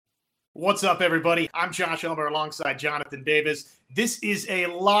What's up, everybody? I'm Josh Elmer alongside Jonathan Davis. This is a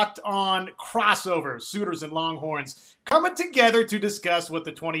Locked On crossover, Sooners and Longhorns coming together to discuss what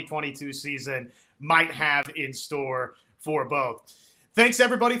the 2022 season might have in store for both. Thanks,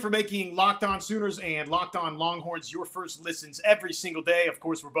 everybody, for making Locked On Sooners and Locked On Longhorns your first listens every single day. Of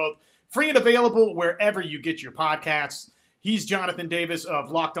course, we're both free and available wherever you get your podcasts. He's Jonathan Davis of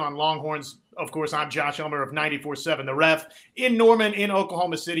Locked On Longhorns. Of course, I'm Josh Elmer of 94.7 The Ref in Norman, in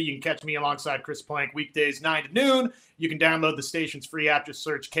Oklahoma City. You can catch me alongside Chris Plank weekdays 9 to noon. You can download the station's free app. Just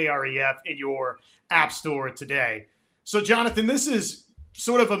search KREF in your app store today. So, Jonathan, this is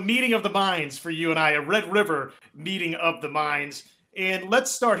sort of a meeting of the minds for you and I, a Red River meeting of the minds. And let's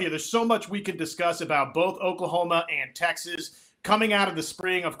start here. There's so much we can discuss about both Oklahoma and Texas. Coming out of the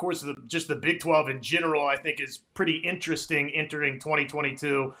spring, of course, just the Big 12 in general, I think is pretty interesting entering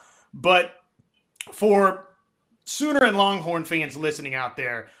 2022. But for Sooner and Longhorn fans listening out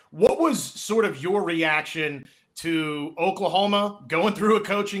there, what was sort of your reaction to Oklahoma going through a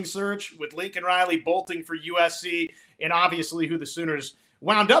coaching search with Lincoln Riley bolting for USC and obviously who the Sooners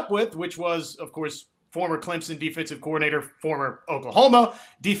wound up with, which was, of course, former Clemson defensive coordinator, former Oklahoma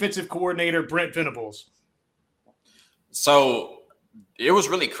defensive coordinator, Brent Venables? So it was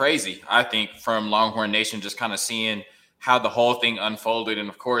really crazy, I think, from Longhorn Nation, just kind of seeing how the whole thing unfolded. And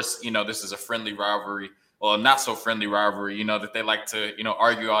of course, this is a friendly rivalry. Well, not so friendly rivalry, that they like to,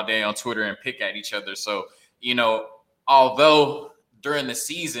 argue all day on Twitter and pick at each other. So, although during the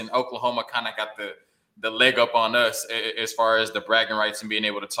season, Oklahoma kind of got the leg up on us as far as the bragging rights and being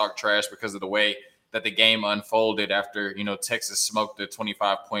able to talk trash because of the way that the game unfolded after, Texas smoked a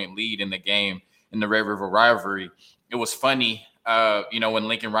 25-point lead in the game in the Red River rivalry. It was funny, when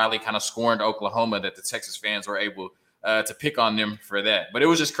Lincoln Riley kind of scorned Oklahoma, that the Texas fans were able to pick on them for that. But it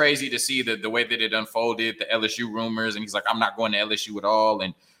was just crazy to see the way that it unfolded, the LSU rumors. And he's like, I'm not going to LSU at all.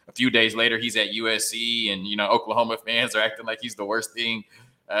 And a few days later, he's at USC. And, Oklahoma fans are acting like he's the worst thing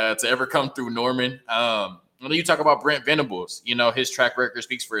to ever come through Norman. When you talk about Brent Venables, his track record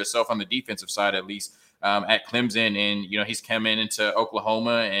speaks for itself on the defensive side, at least at Clemson. And, he's coming into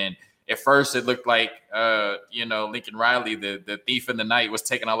Oklahoma, and at first, it looked like, Lincoln Riley, the thief in the night, was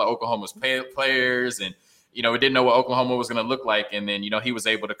taking all of Oklahoma's players. And, we didn't know what Oklahoma was going to look like. And then, he was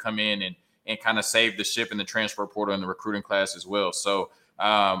able to come in and kind of save the ship in the transfer portal and the recruiting class as well. So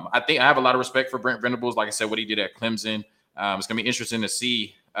I think I have a lot of respect for Brent Venables. Like I said, what he did at Clemson. It's going to be interesting to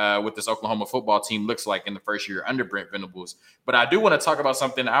see what this Oklahoma football team looks like in the first year under Brent Venables. But I do want to talk about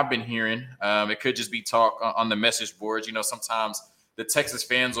something I've been hearing. It could just be talk on the message boards. Sometimes the Texas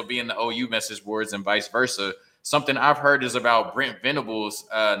fans will be in the OU message boards and vice versa. Something I've heard is about Brent Venables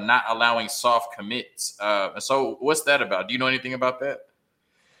not allowing soft commits. So what's that about? Do you know anything about that?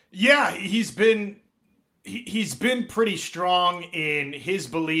 Yeah, he's been pretty strong in his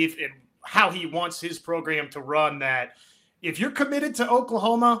belief in how he wants his program to run, that if you're committed to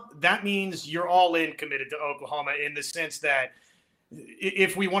Oklahoma, that means you're all in committed to Oklahoma, in the sense that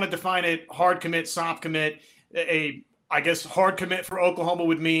if we want to define it, hard commit, soft commit, I guess hard commit for Oklahoma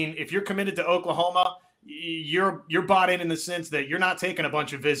would mean if you're committed to Oklahoma, you're bought in the sense that you're not taking a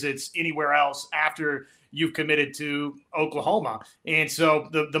bunch of visits anywhere else after you've committed to Oklahoma. And so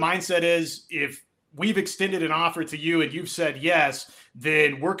the mindset is, if we've extended an offer to you and you've said yes,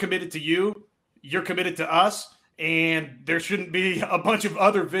 then we're committed to you, you're committed to us, and there shouldn't be a bunch of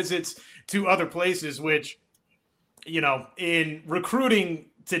other visits to other places, which, in recruiting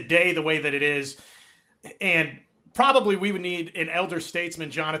today the way that it is, and probably we would need an elder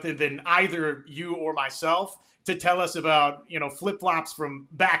statesman, Jonathan, than either you or myself to tell us about, flip-flops from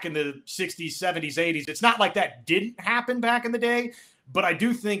back in the 60s, 70s, 80s. It's not like that didn't happen back in the day, but I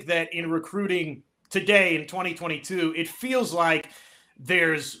do think that in recruiting today in 2022, it feels like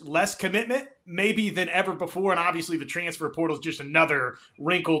there's less commitment maybe than ever before. And obviously the transfer portal is just another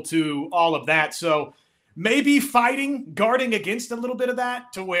wrinkle to all of that. So maybe guarding against a little bit of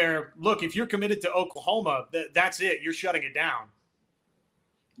that, to where, look, if you're committed to Oklahoma, that's it. You're shutting it down.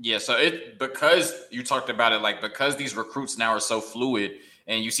 Yeah, so because you talked about it, because these recruits now are so fluid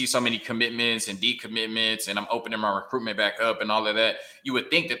and you see so many commitments and decommitments, and I'm opening my recruitment back up and all of that, you would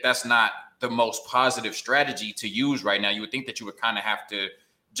think that that's not the most positive strategy to use right now. You would think that you would kind of have to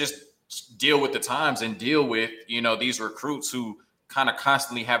just deal with the times and deal with, these recruits who kind of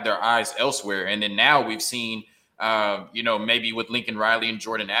constantly have their eyes elsewhere. And then now we've seen, maybe with Lincoln Riley and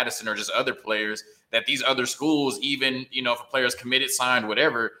Jordan Addison or just other players, that these other schools, even, if a player's committed, signed,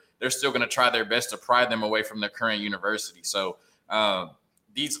 whatever, they're still going to try their best to pry them away from their current university. So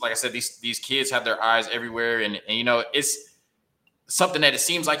like I said, these kids have their eyes everywhere. And it's something that it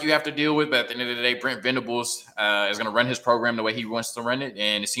seems like you have to deal with, but at the end of the day, Brent Venables is going to run his program the way he wants to run it.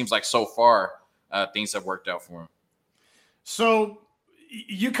 And it seems like so far things have worked out for him. So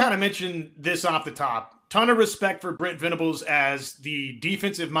you kind of mentioned this off the top. Ton of respect for Brent Venables as the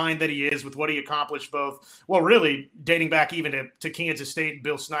defensive mind that he is with what he accomplished both, well, really dating back even to Kansas State and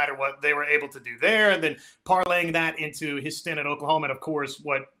Bill Snyder, what they were able to do there, and then parlaying that into his stint at Oklahoma and, of course,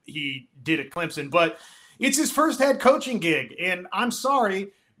 what he did at Clemson. But it's his first head coaching gig, and I'm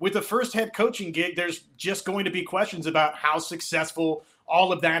sorry, with the first head coaching gig, there's just going to be questions about how successful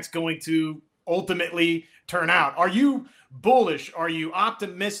all of that's going to ultimately turn out. Are you bullish? Are you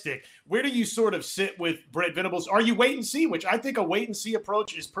optimistic? Where do you sort of sit with Brent Venables? Are you wait and see, which I think a wait and see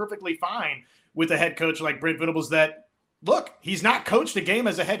approach is perfectly fine with a head coach like Brent Venables that, look, he's not coached a game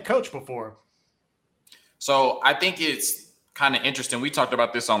as a head coach before. So I think it's kind of interesting. We talked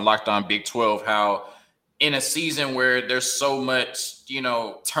about this on Locked On Big 12, how in a season where there's so much,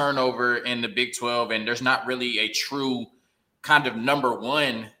 turnover in the Big 12 and there's not really a true kind of number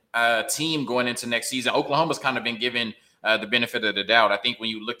one team going into next season, Oklahoma's kind of been given the benefit of the doubt. I think when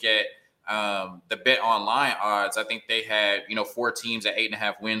you look at the Bet Online odds, I think they had, 4 teams at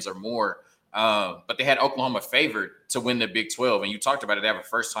 8.5 wins or more. But they had Oklahoma favored to win the Big 12. And you talked about it. They have a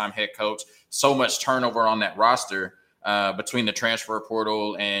first-time head coach, so much turnover on that roster between the transfer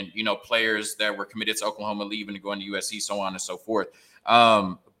portal and, players that were committed to Oklahoma leaving and going to USC, so on and so forth.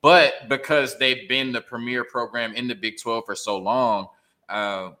 But because they've been the premier program in the Big 12 for so long,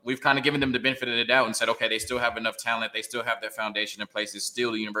 we've kind of given them the benefit of the doubt and said, okay, they still have enough talent. They still have their foundation in place. It's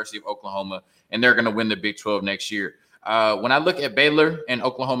still the University of Oklahoma, and they're going to win the Big 12 next year. When I look at Baylor and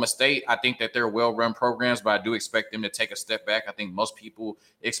Oklahoma State, I think that they're well-run programs, but I do expect them to take a step back. I think most people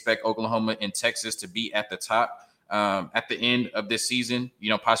expect Oklahoma and Texas to be at the top at the end of this season,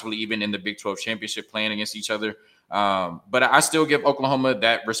 possibly even in the Big 12 championship playing against each other. But I still give Oklahoma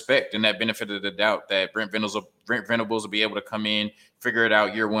that respect and that benefit of the doubt that Brent Venables will be able to come in, figure it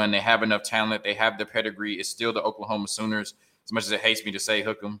out year one. They have enough talent. They have the pedigree. It's still the Oklahoma Sooners, as much as it hates me to say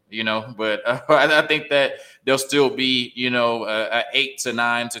hook them, But I think that they'll still be, a 8 to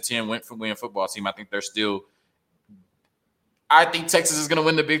 9 to 10 win football team. I think they're still – I think Texas is going to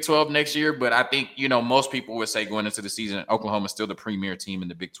win the Big 12 next year, but I think, most people would say going into the season, Oklahoma is still the premier team in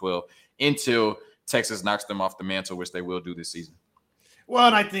the Big 12 until – Texas knocks them off the mantle, which they will do this season. Well,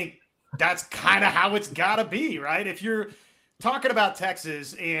 and I think that's kind of how it's got to be, right? If you're talking about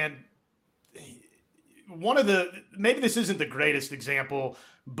Texas, and maybe this isn't the greatest example,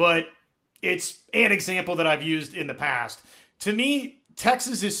 but it's an example that I've used in the past. To me,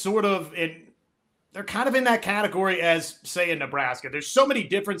 Texas is sort of they're kind of in that category as, say, in Nebraska. There's so many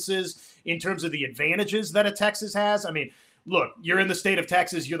differences in terms of the advantages that a Texas has. I mean, look, you're in the state of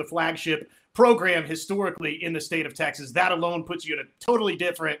Texas. You're the flagship program historically in the state of Texas. That alone puts you in a totally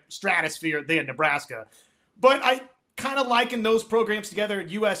different stratosphere than Nebraska. But I kind of liken those programs together.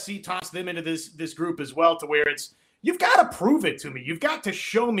 USC tossed them into this group as well, to where it's, you've got to prove it to me. You've got to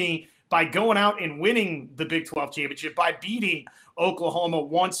show me by going out and winning the Big 12 championship, by beating Oklahoma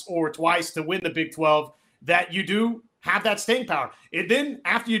once or twice to win the Big 12, that you do have that staying power. And then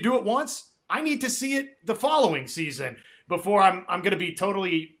after you do it once, I need to see it the following season before I'm going to be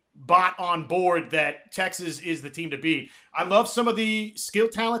totally bought on board that Texas is the team to beat. I love some of the skill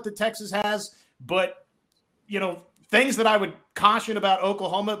talent that Texas has, but, things that I would caution about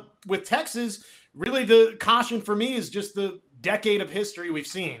Oklahoma with Texas, really the caution for me is just the decade of history we've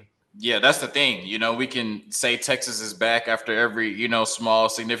seen. Yeah, that's the thing. We can say Texas is back after every, small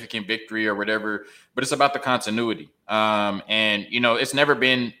significant victory or whatever, but it's about the continuity. And, it's never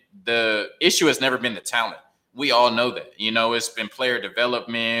been the issue has never been the talent. We all know that, it's been player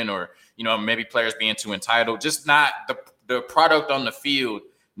development or, maybe players being too entitled, just not the product on the field,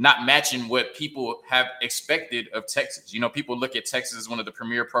 not matching what people have expected of Texas. People look at Texas as one of the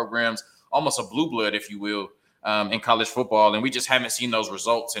premier programs, almost a blue blood, if you will, in college football. And we just haven't seen those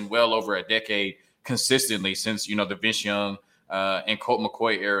results in well over a decade consistently since, the Vince Young and Colt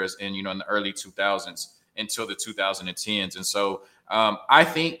McCoy eras and, in the early 2000s until the 2010s. And so I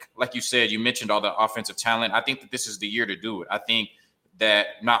think, like you said, you mentioned all the offensive talent. I think that this is the year to do it. I think that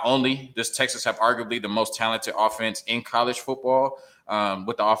not only does Texas have arguably the most talented offense in college football,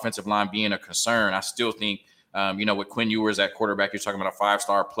 with the offensive line being a concern, I still think, with Quinn Ewers at quarterback, you're talking about a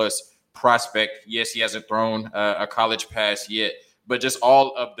 5-star plus prospect. Yes, he hasn't thrown a college pass yet, but just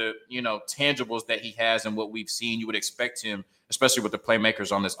all of the, tangibles that he has and what we've seen, you would expect him, especially with the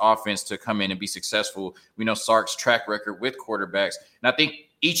playmakers on this offense, to come in and be successful. We know Sark's track record with quarterbacks. And I think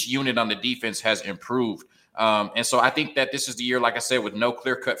each unit on the defense has improved. And so I think that this is the year, like I said, with no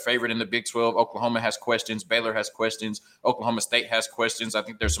clear-cut favorite in the Big 12. Oklahoma has questions. Baylor has questions. Oklahoma State has questions. I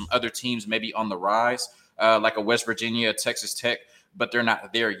think there's some other teams maybe on the rise, like a West Virginia, Texas Tech, but they're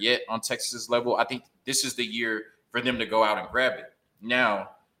not there yet on Texas's level. I think this is the year for them to go out and grab it. Now,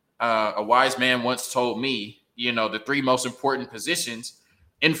 a wise man once told me, the three most important positions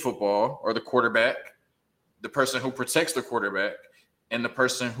in football are the quarterback, the person who protects the quarterback, and the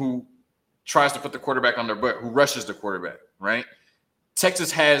person who tries to put the quarterback on their butt, who rushes the quarterback, right?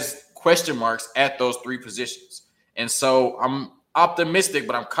 Texas has question marks at those three positions. And so I'm optimistic,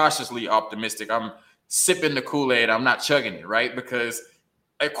 but I'm cautiously optimistic. I'm sipping the Kool-Aid. I'm not chugging it, right? Because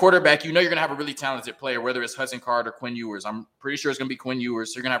at quarterback, you're going to have a really talented player, whether it's Hudson Card or Quinn Ewers. I'm pretty sure it's going to be Quinn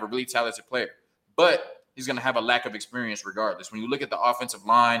Ewers. So you're going to have a really talented player. But he's going to have a lack of experience regardless. When you look at the offensive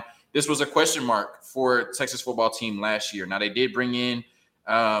line, this was a question mark for Texas football team last year. Now, they did bring in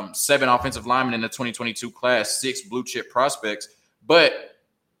 7 offensive linemen in the 2022 class, 6 blue chip prospects. But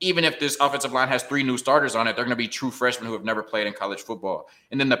even if this offensive line has 3 new starters on it, they're going to be true freshmen who have never played in college football.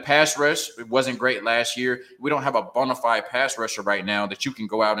 And then the pass rush, it wasn't great last year. We don't have a bona fide pass rusher right now that you can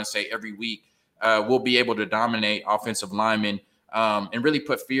go out and say every week we'll be able to dominate offensive linemen and really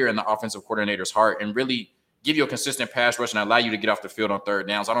put fear in the offensive coordinator's heart and really give you a consistent pass rush and allow you to get off the field on third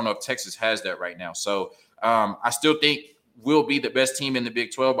downs. I don't know if Texas has that right now. So I still think we'll be the best team in the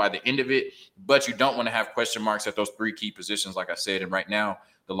Big 12 by the end of it, but you don't want to have question marks at those 3 key positions, like I said, and right now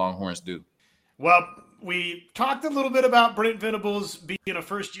the Longhorns do. Well, we talked a little bit about Brent Venables being a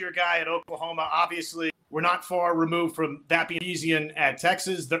first-year guy at Oklahoma. Obviously, we're not far removed from that being easy at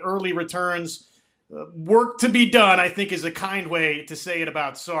Texas. The early returns, work to be done, I think, is a kind way to say it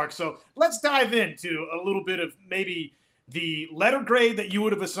about Sark. So let's dive into a little bit of maybe the letter grade that you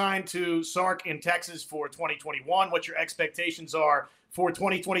would have assigned to Sark in Texas for 2021, what your expectations are for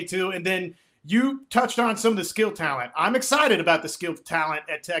 2022, and then you touched on some of the skill talent. I'm excited about the skill talent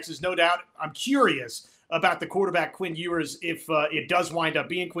at Texas, no doubt. I'm curious about the quarterback, Quinn Ewers. If it does wind up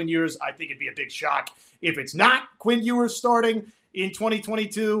being Quinn Ewers, I think it'd be a big shock if it's not Quinn Ewers starting in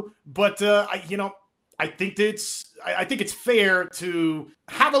 2022. But I think it's fair to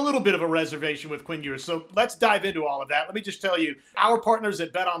have a little bit of a reservation with Quinn Ewers. So let's dive into all of that. Let me just tell you, our partners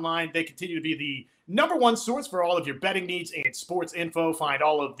at BetOnline, they continue to be the number one source for all of your betting needs and sports info. Find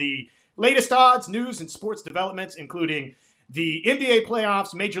all of the latest odds, news, and sports developments, including the NBA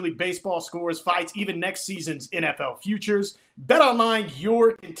playoffs, Major League Baseball scores, fights, even next season's NFL futures. BetOnline,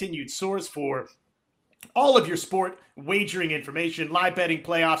 your continued source for all of your sport wagering information, live betting,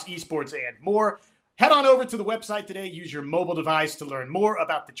 playoffs, esports, and more. Head on over to the website today. Use your mobile device to learn more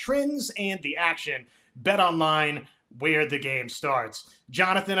about the trends and the action. BetOnline, where the game starts.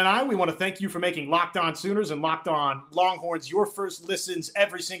 Jonathan and we want to thank you for making Locked On Sooners and Locked On Longhorns your first listens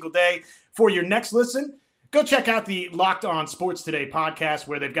every single day. For your next listen, go check out the Locked On Sports Today podcast,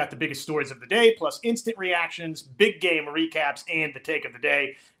 where they've got the biggest stories of the day, plus instant reactions, big game recaps, and the take of the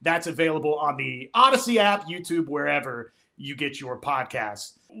day. That's available on the Odyssey app, YouTube, wherever you get your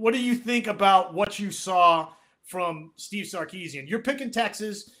podcasts. What do you think about what you saw from Steve Sarkisian? You're picking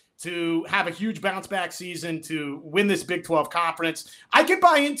Texas to have a huge bounce back season, to win this Big 12 conference. I can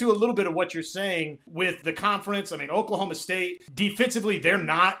buy into a little bit of what you're saying with the conference. I mean, Oklahoma State, defensively, they're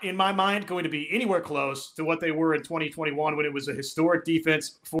not, in my mind, going to be anywhere close to what they were in 2021 when it was a historic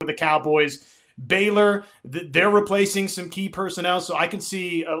defense for the Cowboys. Baylor, they're replacing some key personnel, so I can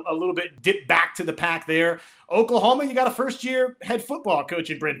see a little bit dip back to the pack there. Oklahoma, you got a first-year head football coach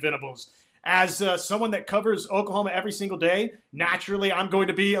in Brent Venables. As someone that covers Oklahoma every single day, naturally, I'm going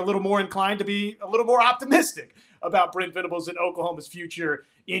to be a little more inclined to be a little more optimistic about Brent Venables and Oklahoma's future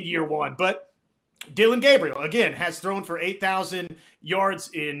in year one. But Dillon Gabriel, again, has thrown for 8,000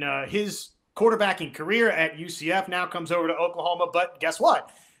 yards in his quarterbacking career at UCF, now comes over to Oklahoma. But guess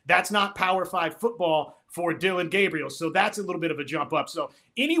what? That's not Power 5 football for Dillon Gabriel. So that's a little bit of a jump up. So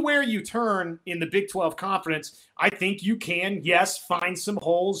anywhere you turn in the Big 12 conference, I think you can, yes, find some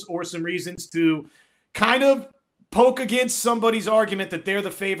holes or some reasons to kind of poke against somebody's argument that they're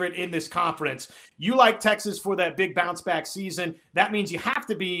the favorite in this conference. You like Texas for that big bounce back season. That means you have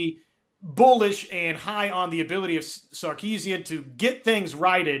to be bullish and high on the ability of Sarkisian to get things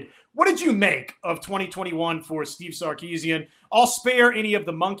righted. What did you make of 2021 for Steve Sarkisian? I'll spare any of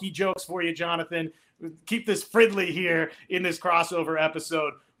the monkey jokes for you, Jonathan. Keep this friendly here in this crossover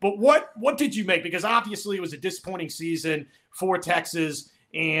episode. But what did you make? Because obviously it was a disappointing season for Texas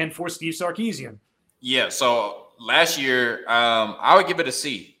and for Steve Sarkisian. Yeah, so last year, I would give it a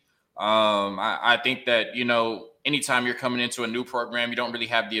C. I think that, anytime you're coming into a new program, you don't really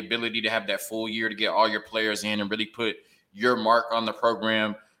have the ability to have that full year to get all your players in and really put your mark on the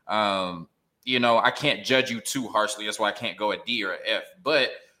program. I can't judge you too harshly. That's why I can't go a D or a F.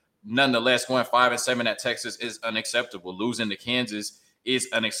 But nonetheless, going 5-7 at Texas is unacceptable. Losing to Kansas is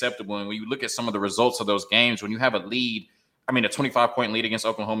unacceptable. And when you look at some of the results of those games, when you have a 25-point lead against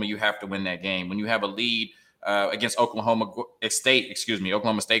Oklahoma, you have to win that game. When you have a lead against Oklahoma State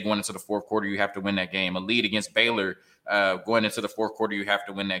going into the fourth quarter, you have to win that game. A lead against Baylor going into the fourth quarter, you have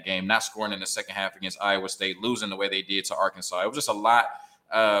to win that game. Not scoring in the second half against Iowa State, losing the way they did to Arkansas. It was just a lot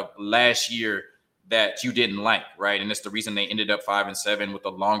last year that you didn't like, right? And it's the reason they ended up 5-7 with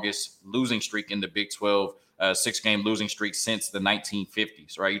the longest losing streak in the Big 12, 6-game losing streak since the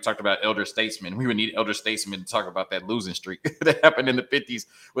 1950s, right? You talked about elder statesmen. We would need elder statesmen to talk about that losing streak that happened in the 50s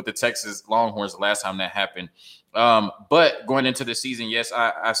with the Texas Longhorns the last time that happened. But going into the season, yes,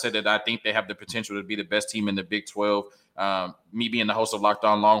 I said that I think they have the potential to be the best team in the Big 12. Me being the host of Locked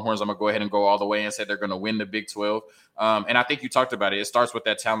On Longhorns, I'm going to go ahead and go all the way and say they're going to win the Big 12. And I think you talked about it. It starts with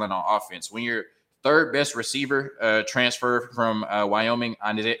that talent on offense. When you're third best receiver transfer from Wyoming,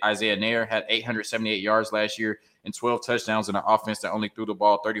 Isaiah Nair, had 878 yards last year and 12 touchdowns in an offense that only threw the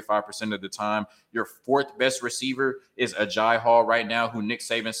ball 35% of the time. Your fourth best receiver is Agiye Hall right now, who Nick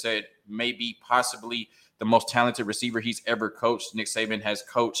Saban said may be possibly the most talented receiver he's ever coached. Nick Saban has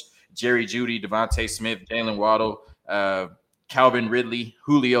coached Jerry Jeudy, Devontae Smith, Jalen Waddle, Calvin Ridley,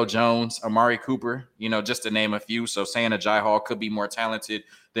 Julio Jones, Amari Cooper, just to name a few. So saying Agiye Hall could be more talented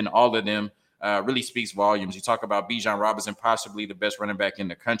than all of them really speaks volumes. You talk about Bijan Robinson, possibly the best running back in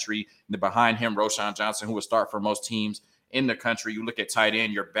the country. And behind him, Roschon Johnson, who will start for most teams in the country. You look at tight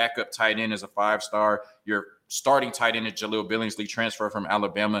end, your backup tight end is a 5-star. Your starting tight end is Jaleel Billingsley, transfer from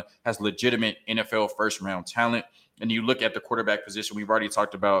Alabama, has legitimate NFL first-round talent. And you look at the quarterback position, we've already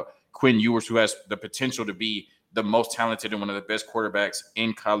talked about Quinn Ewers, who has the potential to be the most talented and one of the best quarterbacks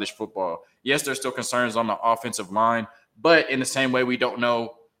in college football. Yes, there's still concerns on the offensive line, but in the same way, we don't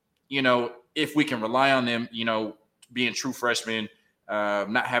know, if we can rely on them, being true freshmen,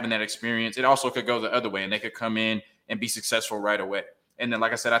 not having that experience. It also could go the other way, and they could come in and be successful right away. And then,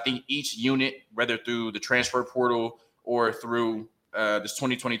 like I said, I think each unit, whether through the transfer portal or through this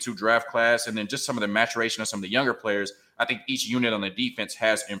 2022 draft class, and then just some of the maturation of some of the younger players, I think each unit on the defense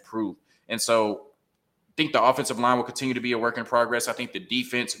has improved. And so I think the offensive line will continue to be a work in progress. I think the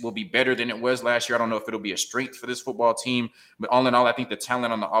defense will be better than it was last year. I don't know if it'll be a strength for this football team, but all in all, I think the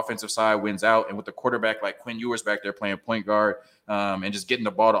talent on the offensive side wins out. And with the quarterback like Quinn Ewers back there playing point guard and just getting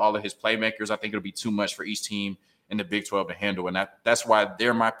the ball to all of his playmakers, I think it'll be too much for each team in the Big 12 to handle. And that's why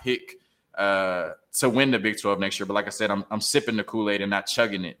they're my pick to win the Big 12 next year. But like I said, I'm sipping the Kool-Aid and not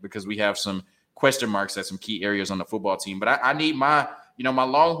chugging it because we have some question marks at some key areas on the football team. But I need my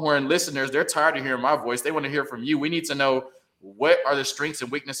Longhorn listeners, they're tired of hearing my voice. They want to hear from you. We need to know, what are the strengths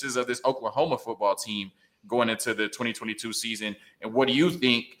and weaknesses of this Oklahoma football team going into the 2022 season? And what do you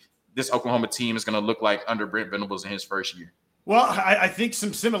think this Oklahoma team is going to look like under Brent Venables in his first year? Well, I think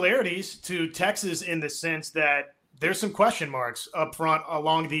some similarities to Texas in the sense that there's some question marks up front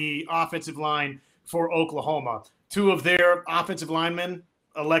along the offensive line for Oklahoma. Two of their offensive linemen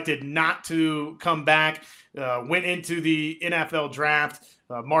elected not to come back, went into the NFL draft,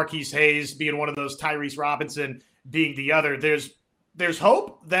 Marquise Hayes being one of those, Tyrese Robinson being the other. There's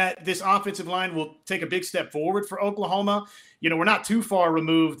hope that this offensive line will take a big step forward for Oklahoma. We're not too far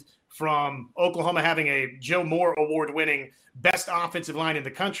removed from Oklahoma having a Joe Moore award-winning best offensive line in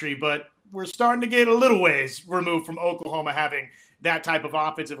the country, but we're starting to get a little ways removed from Oklahoma having that type of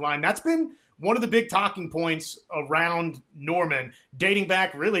offensive line. That's been one of the big talking points around Norman, dating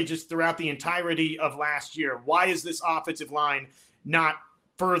back really just throughout the entirety of last year. Why is this offensive line not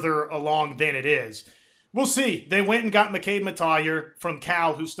further along than it is? We'll see. They went and got McCade Mettauer from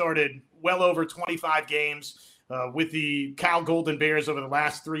Cal, who started well over 25 games with the Cal Golden Bears over the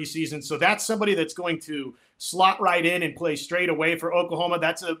last 3 seasons. So that's somebody that's going to slot right in and play straight away for Oklahoma.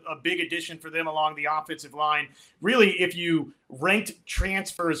 That's a big addition for them along the offensive line. Really, if you ranked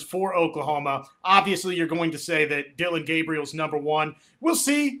transfers for Oklahoma, obviously you're going to say that Dillon Gabriel's number one. We'll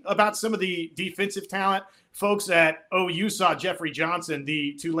see about some of the defensive talent. Folks at OU saw Jeffrey Johnson,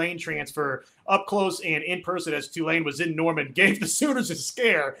 the Tulane transfer, up close and in person as Tulane was in Norman, gave the Sooners a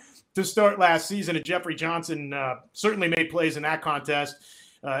scare to start last season, and Jeffrey Johnson certainly made plays in that contest.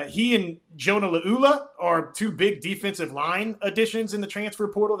 He and Jonah Laula are 2 big defensive line additions in the transfer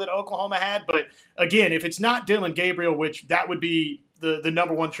portal that Oklahoma had. But again, if it's not Dillon Gabriel, which that would be the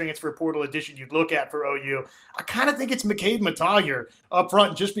number one transfer portal addition you'd look at for OU, I kind of think it's McCade Mettauer up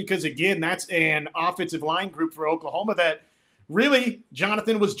front, just because, again, that's an offensive line group for Oklahoma that really,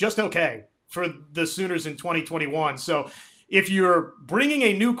 Jonathan, was just okay for the Sooners in 2021. So if you're bringing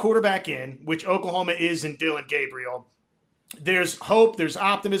a new quarterback in, which Oklahoma is in Dillon Gabriel, there's hope, there's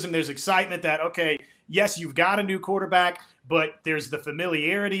optimism, there's excitement that, okay, yes, you've got a new quarterback, but there's the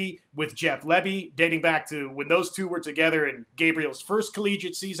familiarity with Jeff Lebby dating back to when those two were together in Gabriel's first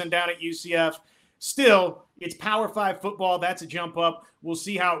collegiate season down at UCF. Still, it's Power 5 football. That's a jump up. We'll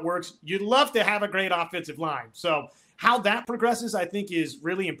see how it works. You'd love to have a great offensive line. So how that progresses, I think, is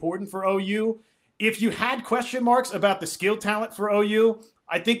really important for OU. If you had question marks about the skill talent for OU,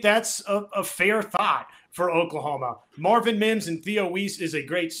 I think that's a fair thought for Oklahoma. Marvin Mims and Theo Weiss is a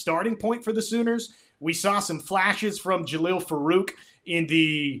great starting point for the Sooners. We saw some flashes from Jalil Farouk in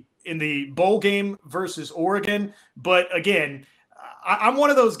the bowl game versus Oregon. But again, I'm one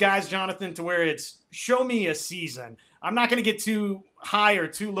of those guys, Jonathan, to where it's show me a season. I'm not going to get too high or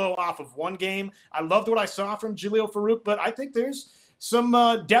too low off of one game. I loved what I saw from Jalil Farouk, but I think there's some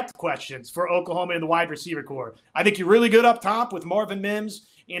depth questions for Oklahoma in the wide receiver core. I think you're really good up top with Marvin Mims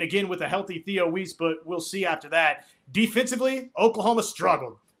and, again, with a healthy Theo Weiss, but we'll see after that. Defensively, Oklahoma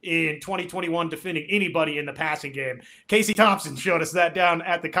struggled in 2021 defending anybody in the passing game. Casey Thompson showed us that down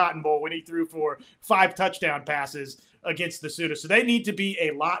at the Cotton Bowl when he threw for 5 touchdown passes against the Sooners. So they need to be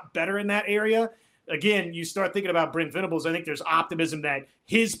a lot better in that area. Again, you start thinking about Brent Venables, I think there's optimism that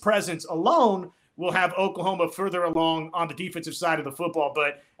his presence alone will have Oklahoma further along on the defensive side of the football.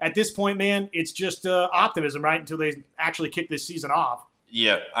 But at this point, man, it's just optimism, right, until they actually kick this season off.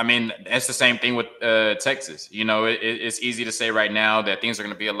 Yeah, I mean, it's the same thing with Texas. You know, it's easy to say right now that things are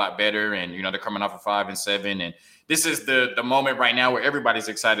going to be a lot better, and you know they're coming off of 5-7, and this is the moment right now where everybody's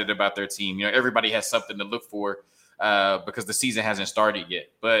excited about their team. You know, everybody has something to look for because the season hasn't started yet.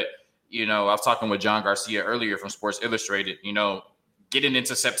 But you know, I was talking with John Garcia earlier from Sports Illustrated. You know, getting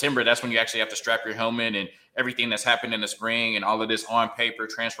into September, that's when you actually have to strap your helmet and everything that's happened in the spring and all of this on paper,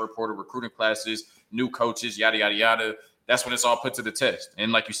 transfer portal, recruiting classes, new coaches, yada yada yada. That's when it's all put to the test.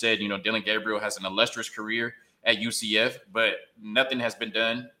 And like you said, you know, Dillon Gabriel has an illustrious career at UCF, but nothing has been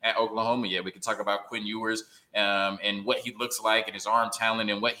done at Oklahoma yet. We can talk about Quinn Ewers and what he looks like and his arm talent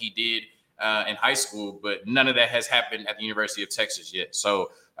and what he did in high school, but none of that has happened at the University of Texas yet.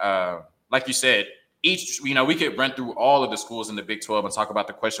 So like you said, you know, we could run through all of the schools in the Big 12 and talk about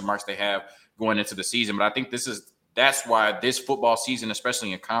the question marks they have going into the season. But I think that's why this football season,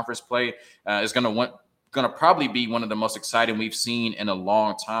 especially in conference play, is going to probably be one of the most exciting we've seen in a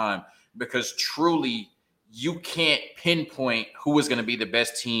long time, because truly you can't pinpoint who is going to be the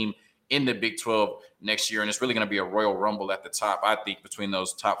best team in the Big 12 next year. And it's really going to be a Royal Rumble at the top, I think, between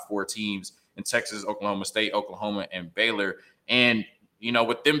those top 4 teams in Texas, Oklahoma State, Oklahoma, and Baylor. And, you know,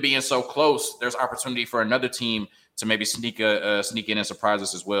 with them being so close, there's opportunity for another team to maybe sneak in and surprise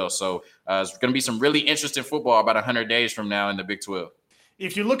us as well. So it's going to be some really interesting football about 100 days from now in the Big 12.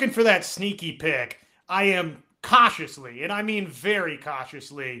 If you're looking for that sneaky pick, I am cautiously, and I mean very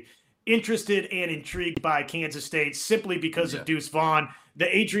cautiously, interested and intrigued by Kansas State simply because of Deuce Vaughn.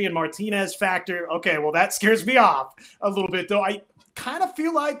 The Adrian Martinez factor, okay, well, that scares me off a little bit, though. I kind of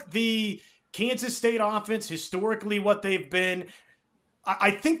feel like the Kansas State offense, historically what they've been,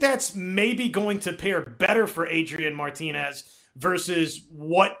 I think that's maybe going to pair better for Adrian Martinez versus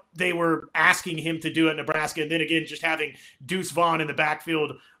what they were asking him to do at Nebraska. And then again, just having Deuce Vaughn in the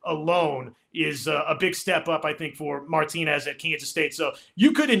backfield alone is a big step up, I think, for Martinez at Kansas State. So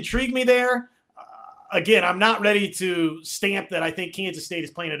you could intrigue me there. Again, I'm not ready to stamp that I think Kansas State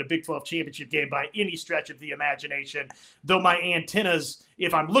is playing in a Big 12 championship game by any stretch of the imagination, though my antennas,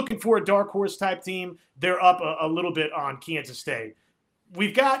 if I'm looking for a dark horse type team, they're up a little bit on Kansas State.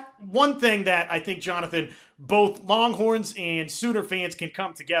 We've got one thing that I think, Jonathan, both Longhorns and Sooner fans can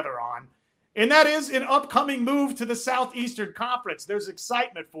come together on, and that is an upcoming move to the Southeastern Conference. There's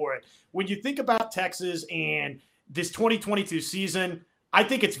excitement for it. When you think about Texas and this 2022 season, I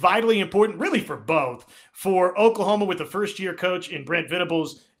think it's vitally important, really for both, for Oklahoma with the first-year coach in Brent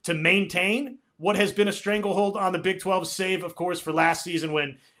Venables to maintain what has been a stranglehold on the Big 12, save, of course, for last season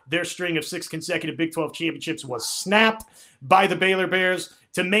when their string of 6 consecutive Big 12 championships was snapped by the Baylor Bears.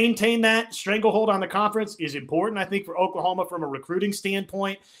 To maintain that stranglehold on the conference is important, I think, for Oklahoma from a recruiting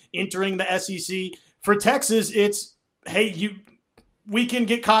standpoint, entering the SEC. For Texas, it's, hey, we can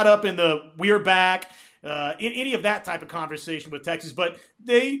get caught up in the we're back, in any of that type of conversation with Texas, but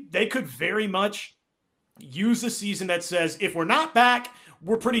they could very much use a season that says, if we're not back,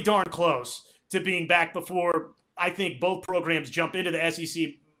 we're pretty darn close to being back before I think both programs jump into the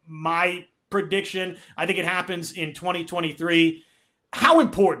SEC. My prediction, I think it happens in 2023. How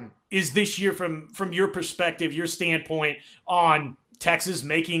important is this year from your perspective, your standpoint on Texas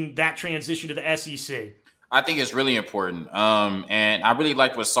making that transition to the SEC? I think it's really important. And I really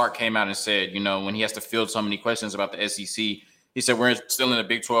liked what Sark came out and said, you know, when he has to field so many questions about the SEC, he said, we're still in the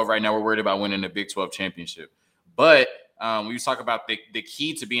Big 12 right now. We're worried about winning the Big 12 championship. But we talk about the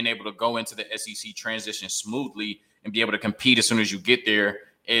key to being able to go into the SEC transition smoothly and be able to compete as soon as you get there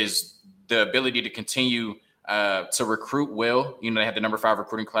is the ability to continue to recruit well. You know, they had the number 5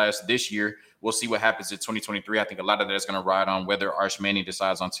 recruiting class this year. We'll see what happens in 2023. I think a lot of that is going to ride on whether Arch Manning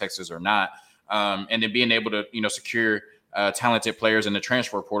decides on Texas or not. And then being able to, you know, secure talented players in the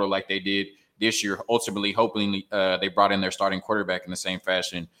transfer portal like they did this year. Ultimately, hoping they brought in their starting quarterback in the same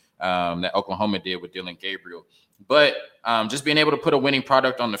fashion that Oklahoma did with Dylan Gabriel. But just being able to put a winning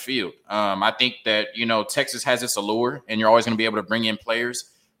product on the field. I think that, you know, Texas has its allure, and you're always going to be able to bring in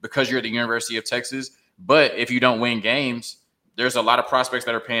players because you're at the University of Texas. But if you don't win games, there's a lot of prospects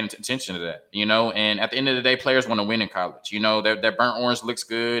that are paying attention to that, you know. And at the end of the day, players want to win in college. You know, that burnt orange looks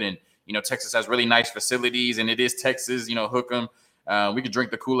good, and, you know, Texas has really nice facilities, and it is Texas, you know, hook 'em. We could drink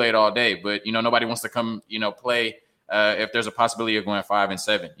the Kool-Aid all day, but, you know, nobody wants to come, you know, play if there's a possibility of going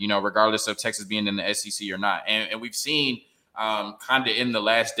 5-7, you know, regardless of Texas being in the SEC or not. And we've seen kind of in the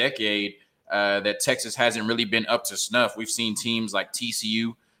last decade that Texas hasn't really been up to snuff. We've seen teams like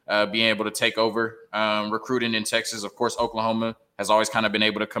TCU being able to take over recruiting in Texas. Of course, Oklahoma has always kind of been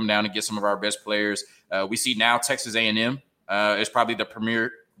able to come down and get some of our best players. We see now Texas A&M is probably the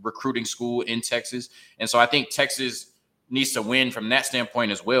premier recruiting school in Texas. And so I think Texas needs to win from that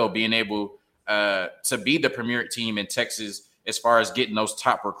standpoint as well, being able to be the premier team in Texas as far as getting those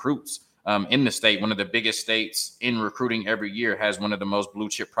top recruits in the state. One of the biggest states in recruiting every year has one of the most blue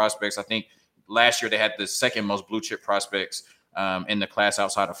chip prospects. I think last year they had the second most blue chip prospects in the class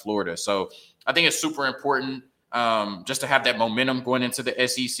outside of Florida. So I think it's super important just to have that momentum going into the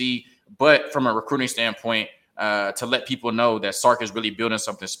SEC, but from a recruiting standpoint, to let people know that Sark is really building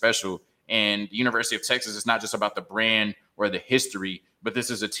something special. And the University of Texas is not just about the brand or the history, but this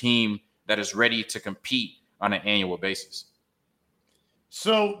is a team that is ready to compete on an annual basis.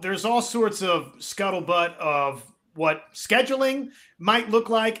 So there's all sorts of scuttlebutt of what scheduling might look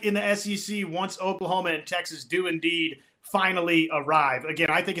like in the SEC once Oklahoma and Texas do indeed finally arrive. Again,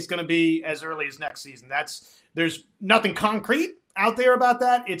 I think it's going to be as early as next season. There's nothing concrete out there about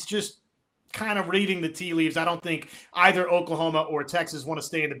that. It's just kind of reading the tea leaves. I don't think either Oklahoma or Texas want to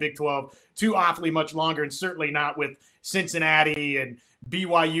stay in the Big 12 too awfully much longer, and certainly not with Cincinnati and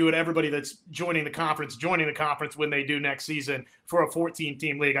BYU and everybody that's joining the conference when they do next season for a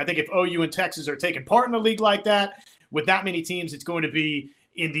 14-team league. I think if OU and Texas are taking part in a league like that, with that many teams, it's going to be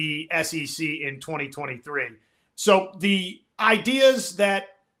in the SEC in 2023. So the ideas that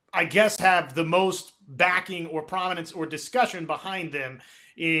I guess have the most backing or prominence or discussion behind them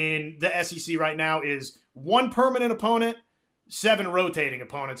in the SEC right now is 1 permanent opponent, 7 rotating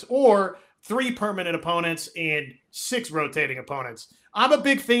opponents, or 3 permanent opponents and 6 rotating opponents. I'm a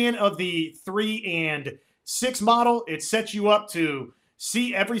big fan of the 3 and 6 model. It sets you up to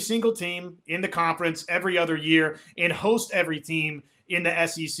see every single team in the conference every other year and host every team in the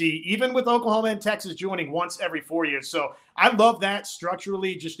SEC, even with Oklahoma and Texas joining once every 4 years. So I love that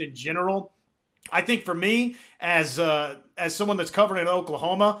structurally, just in general. I think for me, as someone that's covering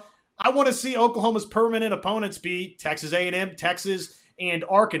Oklahoma, I want to see Oklahoma's permanent opponents be Texas A&M, Texas, and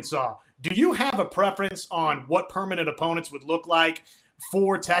Arkansas. Do you have a preference on what permanent opponents would look like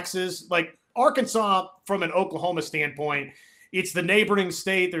for Texas? Like Arkansas, from an Oklahoma standpoint, it's the neighboring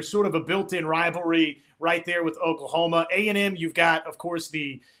state. There's sort of a built-in rivalry right there with Oklahoma. A&M, you've got, of course,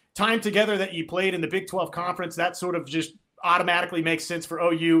 the time together that you played in the Big 12 Conference. That sort of just automatically makes sense for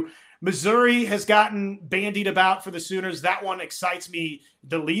OU. Missouri has gotten bandied about for the Sooners. That one excites me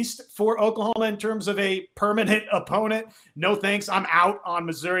the least for Oklahoma in terms of a permanent opponent. No thanks. I'm out on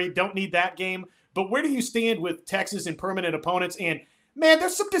Missouri. Don't need that game. But where do you stand with Texas and permanent opponents? And, man,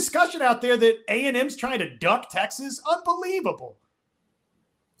 there's some discussion out there that A&M's trying to duck Texas. Unbelievable.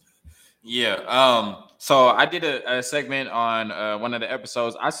 Yeah. So I did a segment on one of the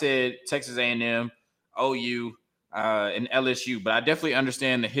episodes. I said Texas A&M, OU, and LSU, but I definitely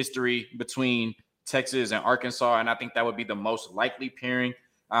understand the history between Texas and Arkansas, and I think that would be the most likely pairing.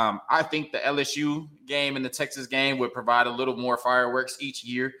 I think the LSU game and the Texas game would provide a little more fireworks each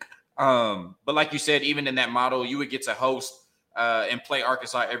year. But like you said, even in that model, you would get to host and play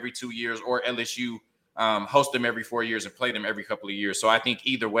Arkansas every 2 years, or LSU host them every 4 years and play them every couple of years. So I think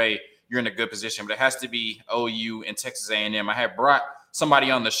either way, you're in a good position, but it has to be OU and Texas A&M. I had brought somebody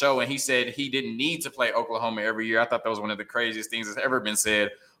on the show, and he said he didn't need to play Oklahoma every year. I thought that was one of the craziest things that's ever been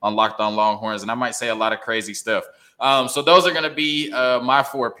said on Locked On Longhorns, and I might say a lot of crazy stuff. So those are going to be my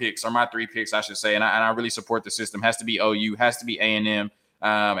 4 picks, or my 3 picks, I should say, and I really support the system. Has to be OU, has to be A&M,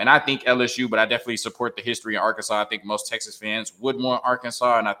 and I think LSU, but I definitely support the history in Arkansas. I think most Texas fans would want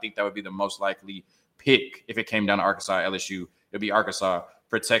Arkansas, and I think that would be the most likely pick if it came down to Arkansas, LSU. It would be Arkansas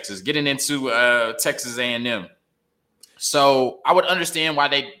for Texas. Getting into Texas A&M. So I would understand why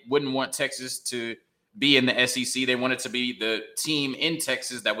they wouldn't want Texas to be in the SEC. They wanted to be the team in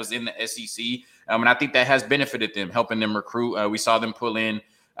Texas that was in the SEC. And I think that has benefited them, helping them recruit. We saw them pull in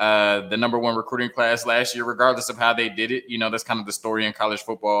the number one recruiting class last year, regardless of how they did it. That's kind of the story in college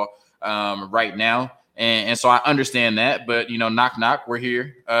football right now. And so I understand that, but, knock, knock, we're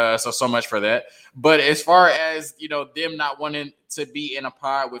here. So much for that. But as far as, them not wanting to be in a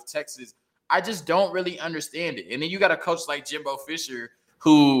pod with Texas, I just don't really understand it. And then you got a coach like Jimbo Fisher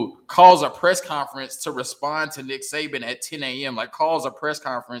who calls a press conference to respond to Nick Saban at 10 a.m., like calls a press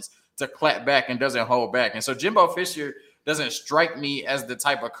conference to clap back and doesn't hold back. And so Jimbo Fisher doesn't strike me as the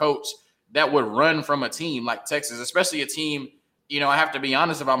type of coach that would run from a team like Texas, especially a team, I have to be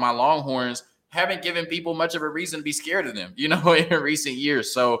honest about my Longhorns, haven't given people much of a reason to be scared of them, in recent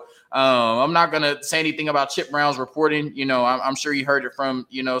years. So I'm not going to say anything about Chip Brown's reporting. I'm sure he heard it from,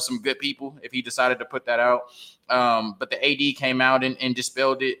 some good people if he decided to put that out. But the AD came out and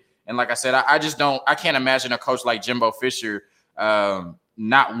dispelled it. And like I said, I can't imagine a coach like Jimbo Fisher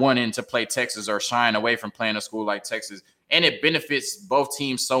not wanting to play Texas or shying away from playing a school like Texas. And it benefits both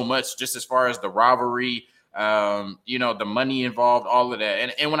teams so much, just as far as the rivalry, the money involved, all of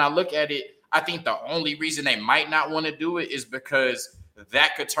that. And when I look at it, I think the only reason they might not want to do it is because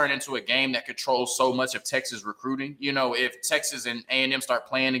that could turn into a game that controls so much of Texas recruiting. If Texas and A&M start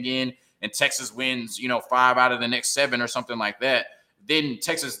playing again and Texas wins, 5 out of the next 7 or something like that, then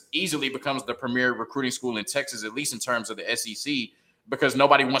Texas easily becomes the premier recruiting school in Texas, at least in terms of the SEC, because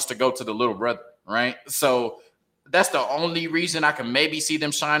nobody wants to go to the little brother, right? So that's the only reason I can maybe see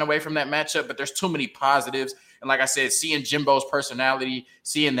them shying away from that matchup, but there's too many positives. And like I said, seeing Jimbo's personality,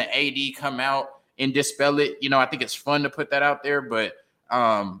 seeing the AD come out and dispel it, I think it's fun to put that out there. But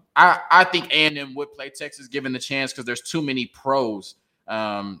I think A&M would play Texas given the chance because there's too many pros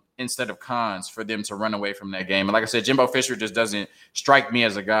instead of cons for them to run away from that game. And like I said, Jimbo Fisher just doesn't strike me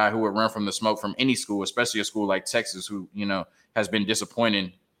as a guy who would run from the smoke from any school, especially a school like Texas, who, has been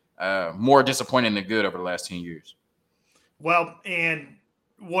disappointing, more disappointing than good over the last 10 years. Well, and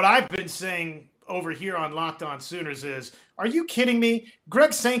what I've been saying over here on Locked On Sooners is, are you kidding me?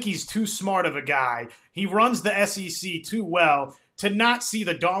 Greg Sankey's too smart of a guy. He runs the SEC too well to not see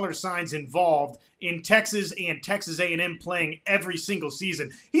the dollar signs involved in Texas and Texas A&M playing every single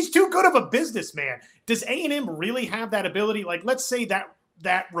season. He's too good of a businessman. Does A&M really have that ability? Like, let's say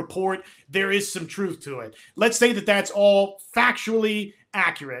that report, there is some truth to it. Let's say that that's all factually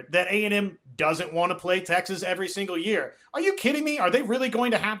accurate, that A&M doesn't want to play Texas every single year. Are you kidding me? Are they really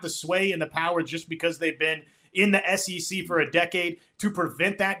going to have the sway and the power just because they've been in the SEC for a decade to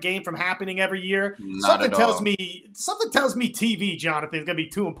prevent that game from happening every year? Something tells me TV, Jonathan, is going to be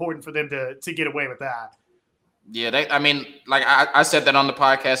too important for them to get away with that. Yeah, I said that on the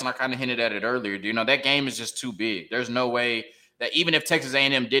podcast, and I kind of hinted at it earlier. That game is just too big. There's no way that even if Texas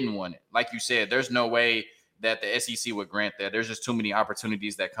A&M didn't want it, like you said, there's no way that the SEC would grant that. There's just too many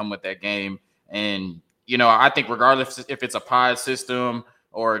opportunities that come with that game. And, I think regardless if it's a pod system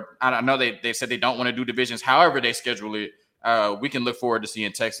or I know they said they don't want to do divisions, however they schedule it, we can look forward to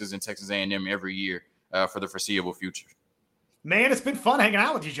seeing Texas and Texas A&M every year for the foreseeable future. Man, it's been fun hanging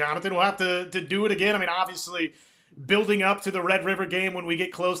out with you, Jonathan. We'll have to do it again. Obviously, building up to the Red River game when we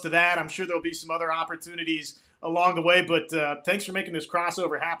get close to that, I'm sure there'll be some other opportunities along the way. But thanks for making this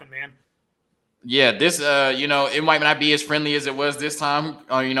crossover happen, man. Yeah, this, it might not be as friendly as it was this time,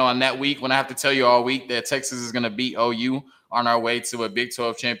 on that week when I have to tell you all week that Texas is going to beat OU on our way to a Big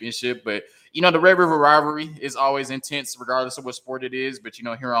 12 championship. But, the Red River rivalry is always intense regardless of what sport it is. But,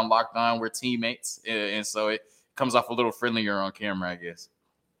 here on Locked On, we're teammates. And so it comes off a little friendlier on camera, I guess.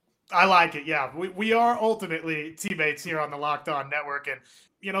 I like it. Yeah, we are ultimately teammates here on the Locked On Network.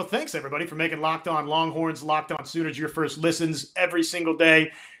 And, thanks, everybody, for making Locked On Longhorns, Locked On Sooners your first listens every single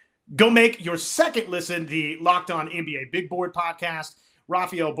day. Go make your second listen the Locked On NBA Big Board podcast.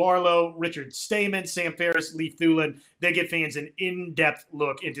 Rafael Barlow, Richard Stamen, Sam Ferris, Lee Thulin. They give fans an in-depth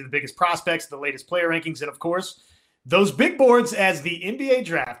look into the biggest prospects, the latest player rankings, and, of course, those big boards as the NBA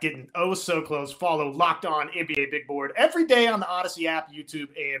draft getting so close. Follow Locked On NBA Big Board every day on the Odyssey app, YouTube,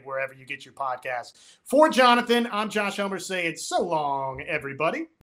 and wherever you get your podcasts. For Jonathan, I'm Josh Homer saying so long, everybody.